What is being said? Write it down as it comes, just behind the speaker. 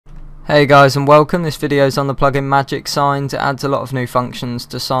Hey guys and welcome. This video is on the plugin Magic Signs. It adds a lot of new functions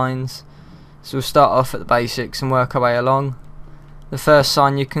to signs. So we'll start off at the basics and work our way along. The first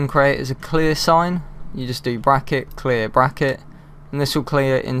sign you can create is a clear sign. You just do bracket, clear, bracket, and this will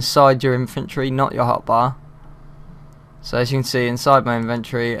clear inside your inventory, not your hotbar. So as you can see inside my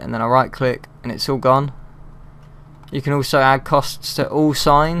inventory, and then I right click and it's all gone. You can also add costs to all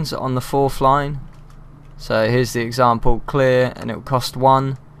signs on the fourth line. So here's the example, clear, and it will cost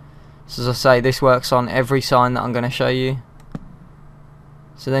 1. So as I say, this works on every sign that I'm going to show you.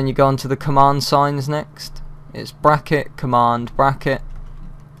 So then you go on to the command signs next. It's bracket, command, bracket,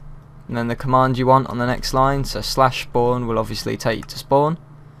 and then the command you want on the next line. So /spawn will obviously take you to spawn.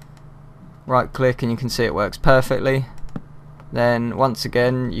 Right click and you can see it works perfectly. Then once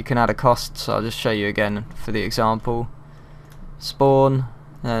again you can add a cost, so I'll just show you again for the example. Spawn,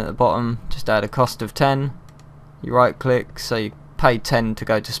 and at the bottom just add a cost of 10. You right click, so you pay 10 to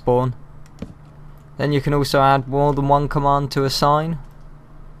go to spawn. Then you can also add more than one command to a sign.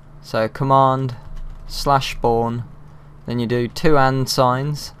 So command /spawn, then you do 2 and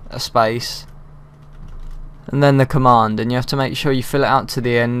signs, a space, and then the command, and you have to make sure you fill it out to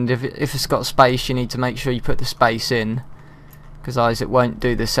the end. If it's got space, you need to make sure you put the space in, because otherwise it won't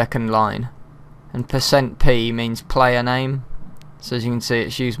do the second line. And %p means player name, so as you can see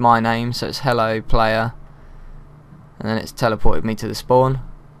it's used my name, so it's hello player, and then it's teleported me to the spawn.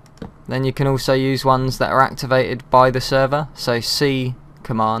 Then you can also use ones that are activated by the server, so C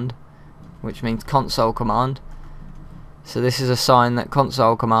command, which means console command. So this is a sign that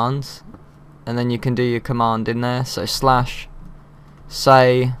console commands, and then you can do your command in there, so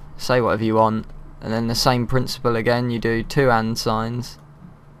say whatever you want, and then the same principle again, you do 2 and signs.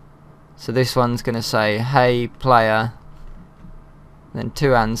 So this one's going to say hey player, then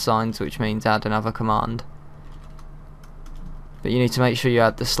 2 and signs, which means add another command. But you need to make sure you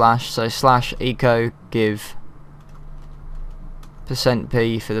add the slash, so /echo give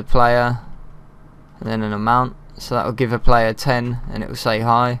 %p for the player, and then an amount, so that will give a player 10 and it will say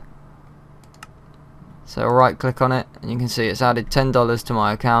hi. So I'll right click on it and you can see it's added $10 to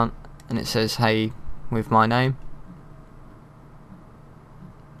my account, and it says hey with my name.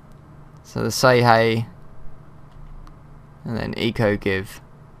 So the say hey, and then echo give.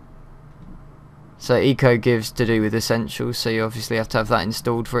 So echo gives to do with essentials, so you obviously have to have that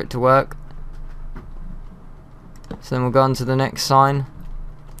installed for it to work. So then we'll go on to the next sign.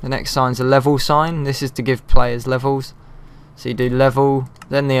 The next sign's a level sign. This is to give players levels. So you do level,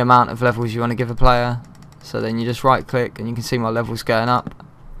 then the amount of levels you want to give a player. So then you just right click and you can see my levels going up.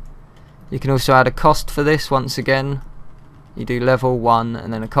 You can also add a cost for this once again. You do level 1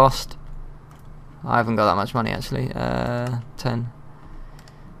 and then a cost. I haven't got that much money actually, 10.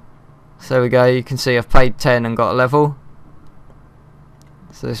 So there we go, you can see I've paid 10 and got a level.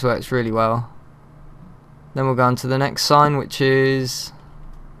 So this works really well. Then we'll go on to the next sign, which is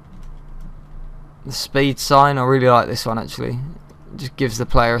the speed sign. I really like this one actually. It just gives the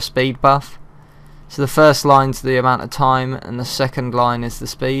player a speed buff. So the first line's the amount of time and the second line is the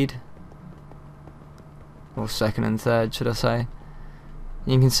speed. Or second and third should I say.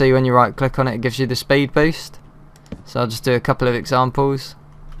 You can see when you right click on it, it gives you the speed boost. So I'll just do a couple of examples.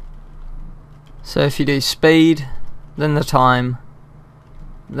 So if you do speed, then the time,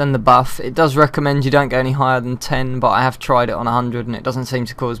 then the buff, it does recommend you don't go any higher than 10, but I have tried it on 100 and it doesn't seem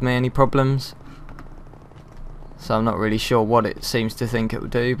to cause me any problems. So I'm not really sure what it seems to think it will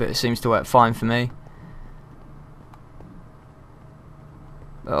do, but it seems to work fine for me.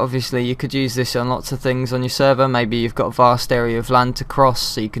 But obviously you could use this on lots of things on your server. Maybe you've got a vast area of land to cross,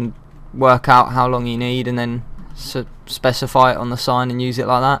 so you can work out how long you need and then specify it on the sign and use it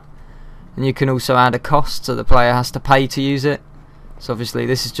like that. And you can also add a cost, so the player has to pay to use it. So obviously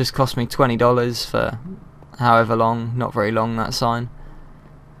this has just cost me $20 for however long, not very long, that sign.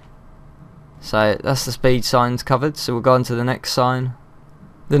 So that's the speed signs covered, so we'll go on to the next sign.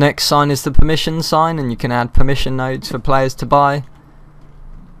 The next sign is the permission sign, and you can add permission nodes for players to buy.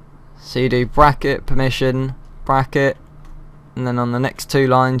 So you do bracket, permission, bracket, and then on the next 2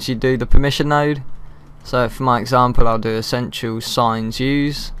 lines you do the permission node. So for my example I'll do essential signs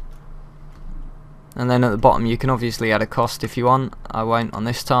use. And then at the bottom you can obviously add a cost if you want. I won't on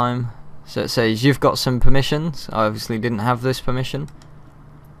this time. So it says you've got some permissions. I obviously didn't have this permission.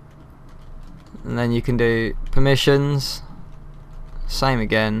 And then you can do permissions, same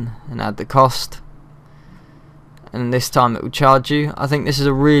again, and add the cost. And this time it will charge you. I think this is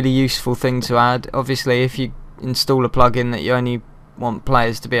a really useful thing to add. Obviously if you install a plugin that you only want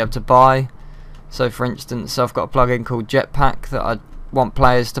players to be able to buy. So for instance I've got a plugin called Jetpack that I want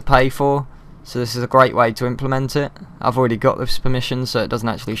players to pay for. So this is a great way to implement it. I've already got this permission, so it doesn't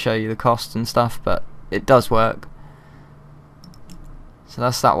actually show you the cost and stuff, but it does work. So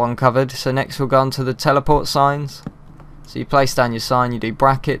that's that one covered. So next we'll go on to the teleport signs. So you place down your sign, you do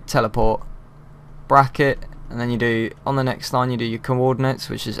bracket, teleport, bracket, and then you do, on the next line you do your coordinates,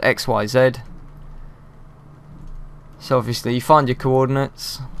 which is X, Y, Z. So obviously you find your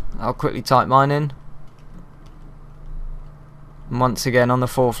coordinates. I'll quickly type mine in. And once again on the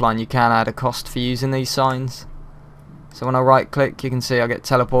fourth line you can add a cost for using these signs. So when I right click you can see I get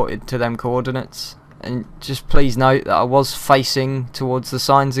teleported to them coordinates. And just please note that I was facing towards the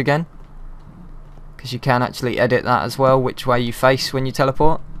signs again, because you can actually edit that as well, which way you face when you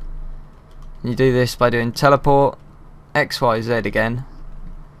teleport. And you do this by doing teleport X, Y, Z again.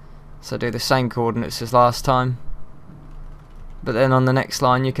 So do the same coordinates as last time. But then on the next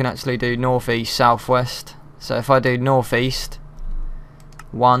line you can actually do northeast, southwest. So if I do northeast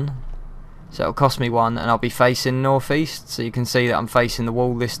 1, so it'll cost me 1, and I'll be facing northeast, so you can see that I'm facing the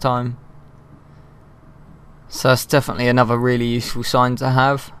wall this time. So that's definitely another really useful sign to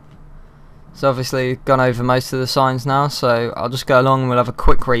have. So obviously gone over most of the signs now, so I'll just go along and we'll have a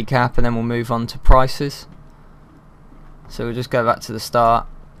quick recap and then we'll move on to prices. So we'll just go back to the start.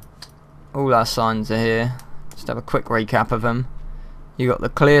 All our signs are here. Just have a quick recap of them. You got the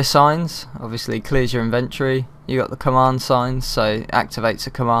clear signs, obviously clears your inventory. You got the command signs, so it activates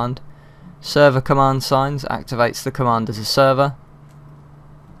a command. Server command signs activates the command as a server.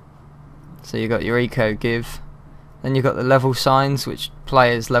 So you got your eco give. Then you got the level signs, which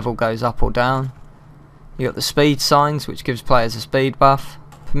players' level goes up or down. You got the speed signs, which gives players a speed buff.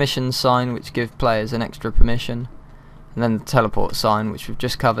 Permission sign, which gives players an extra permission. And then the teleport sign, which we've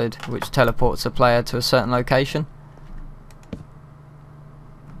just covered, which teleports a player to a certain location.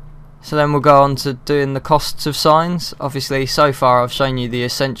 So then we'll go on to doing the costs of signs. Obviously so far I've shown you the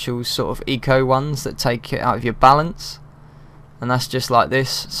essential sort of eco ones that take it out of your balance. And that's just like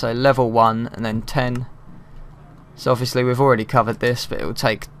this, so level 1 and then 10. So obviously we've already covered this, but it will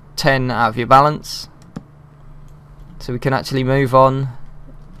take 10 out of your balance. So we can actually move on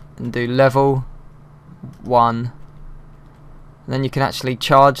and do level 1. And then you can actually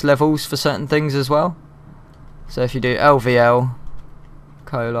charge levels for certain things as well. So if you do LVL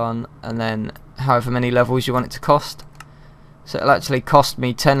colon and then however many levels you want it to cost. So it'll actually cost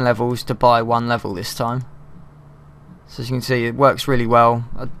me 10 levels to buy 1 level this time. So as you can see it works really well.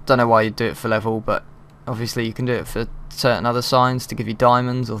 I don't know why you'd do it for level, but obviously you can do it for certain other signs to give you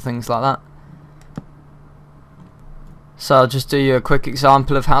diamonds or things like that. So I'll just do you a quick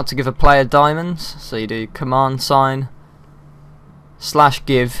example of how to give a player diamonds. So you do command sign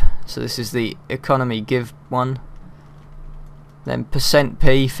 /give, so this is the economy give one. Then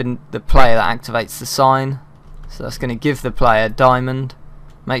 %p for the player that activates the sign. So that's going to give the player diamond.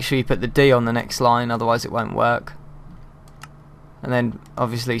 Make sure you put the D on the next line, otherwise it won't work. And then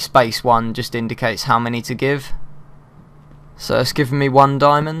obviously space 1 just indicates how many to give. So it's giving me 1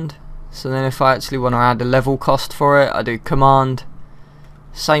 diamond. So then if I actually want to add a level cost for it, I do command,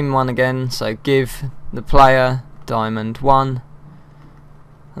 same one again, so give the player diamond 1,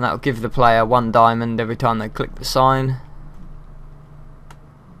 and that will give the player 1 diamond every time they click the sign.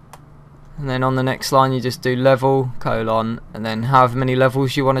 And then on the next line you just do level colon and then however many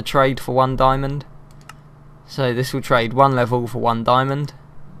levels you want to trade for 1 diamond. So this will trade 1 level for 1 diamond.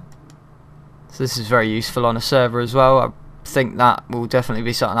 So this is very useful on a server as well. I think that will definitely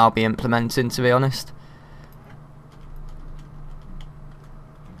be something I'll be implementing, to be honest.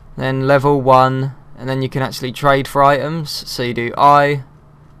 Then level 1, and then you can actually trade for items. So you do I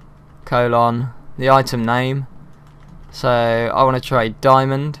colon the item name. So I want to trade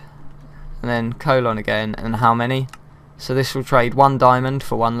diamond, and then colon again, and how many. So this will trade 1 diamond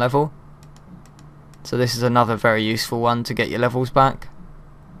for 1 level. So this is another very useful one to get your levels back.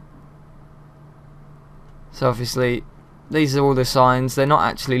 So obviously these are all the signs. They're not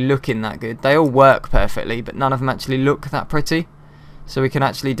actually looking that good. They all work perfectly, but none of them actually look that pretty. So we can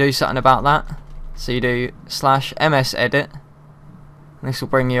actually do something about that. So you do /ms edit. And this will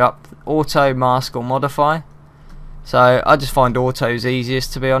bring you up auto, mask or modify. So I just find auto's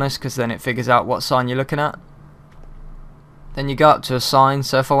easiest, to be honest, because then it figures out what sign you're looking at. Then you go up to a sign.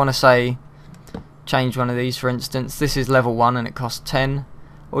 So if I want to say change one of these, for instance, this is level 1 and it costs 10.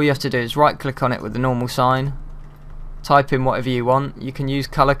 All you have to do is right click on it with the normal sign, type in whatever you want. You can use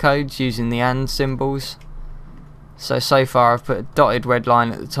colour codes using the AND symbols. So far I've put a dotted red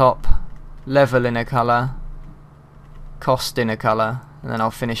line at the top, level in a colour, cost in a colour, and then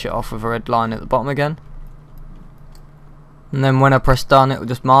I'll finish it off with a red line at the bottom again. And then when I press done, it will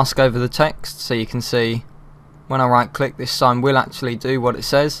just mask over the text, so you can see when I right click, this sign will actually do what it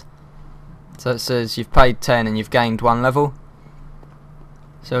says. So it says you've paid 10 and you've gained 1 level.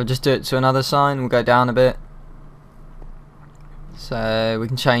 So we'll just do it to another sign. We'll go down a bit. So we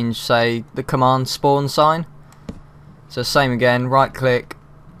can change, say, the command spawn sign. So same again, right click,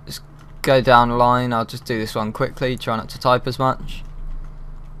 just go down a line. I'll just do this one quickly, try not to type as much.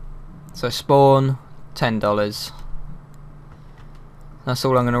 So spawn, $10. That's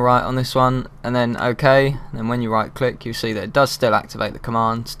all I'm going to write on this one, and then OK. And then when you right click, you'll see that it does still activate the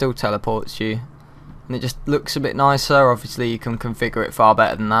command, still teleports you, and it just looks a bit nicer. Obviously you can configure it far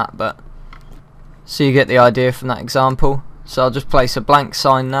better than that, but so you get the idea from that example. So I'll just place a blank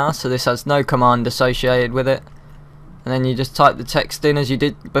sign now, so this has no command associated with it, and then you just type the text in as you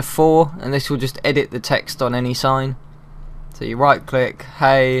did before, and this will just edit the text on any sign. So you right click,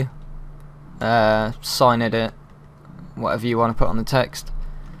 hey, sign edit, whatever you want to put on the text.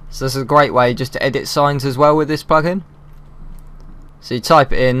 So this is a great way just to edit signs as well with this plugin. So you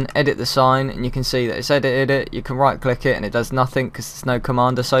type it in, edit the sign, and you can see that it's edited it. You can right click it and it does nothing because there's no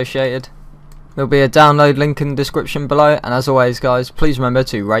command associated. There'll be a download link in the description below, and as always guys, please remember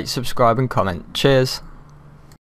to rate, subscribe and comment. Cheers.